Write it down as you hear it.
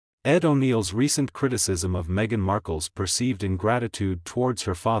Ed O'Neill's recent criticism of Meghan Markle's perceived ingratitude towards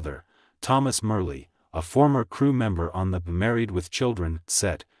her father, Thomas Marle, a former crew member on the Married with Children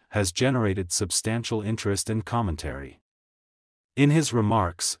set, has generated substantial interest and commentary. In his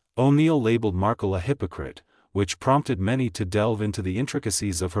remarks, O'Neill labeled Markle a hypocrite, which prompted many to delve into the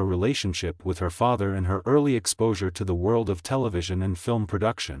intricacies of her relationship with her father and her early exposure to the world of television and film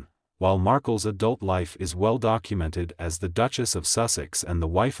production. While Markle's adult life is well documented as the Duchess of Sussex and the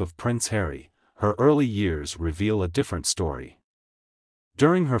wife of Prince Harry, her early years reveal a different story.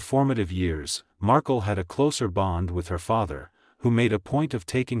 During her formative years, Markle had a closer bond with her father, who made a point of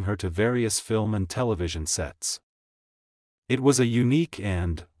taking her to various film and television sets. It was a unique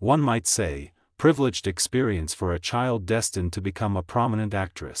and, one might say, privileged experience for a child destined to become a prominent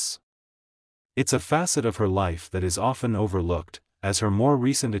actress. It's a facet of her life that is often overlooked, as her more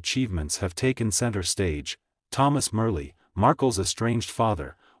recent achievements have taken center stage. Thomas Marle, Markle's estranged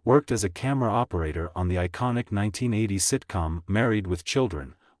father, worked as a camera operator on the iconic 1980 sitcom Married with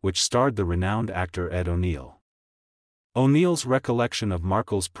Children, which starred the renowned actor Ed O'Neill. O'Neill's recollection of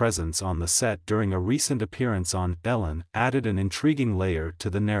Markle's presence on the set during a recent appearance on Ellen added an intriguing layer to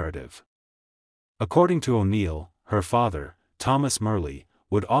the narrative. According to O'Neill, her father, Thomas Marle,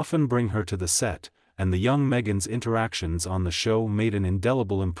 would often bring her to the set, and the young Meghan's interactions on the show made an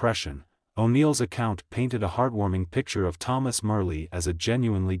indelible impression. O'Neill's account painted a heartwarming picture of Thomas Marle as a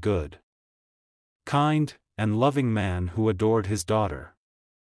genuinely good, kind, and loving man who adored his daughter.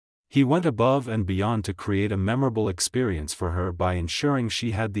 He went above and beyond to create a memorable experience for her by ensuring she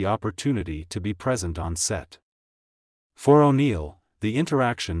had the opportunity to be present on set. For O'Neill, the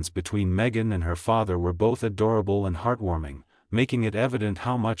interactions between Meghan and her father were both adorable and heartwarming, making it evident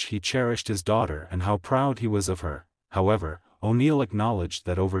how much he cherished his daughter and how proud he was of her. However, O'Neill acknowledged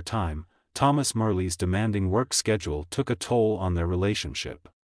that over time, Thomas Marle's demanding work schedule took a toll on their relationship.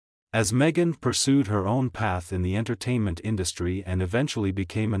 As Meghan pursued her own path in the entertainment industry and eventually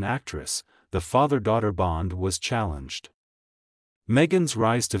became an actress, the father-daughter bond was challenged. Meghan's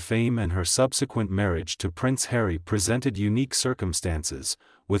rise to fame and her subsequent marriage to Prince Harry presented unique circumstances,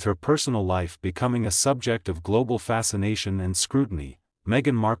 with her personal life becoming a subject of global fascination and scrutiny.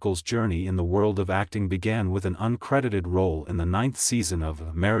 Meghan Markle's journey in the world of acting began with an uncredited role in the 9th season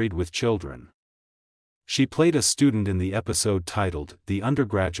of Married with Children. She played a student in the episode titled The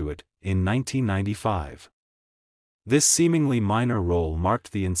Undergraduate, in 1995. This seemingly minor role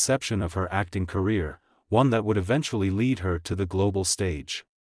marked the inception of her acting career, one that would eventually lead her to the global stage.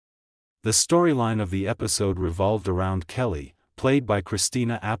 The storyline of the episode revolved around Kelly, played by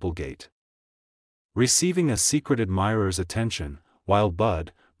Christina Applegate, receiving a secret admirer's attention, while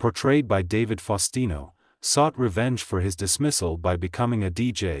Bud, portrayed by David Faustino, sought revenge for his dismissal by becoming a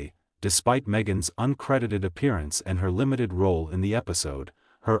DJ. Despite Meghan's uncredited appearance and her limited role in the episode,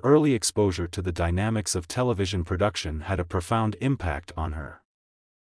 her early exposure to the dynamics of television production had a profound impact on her.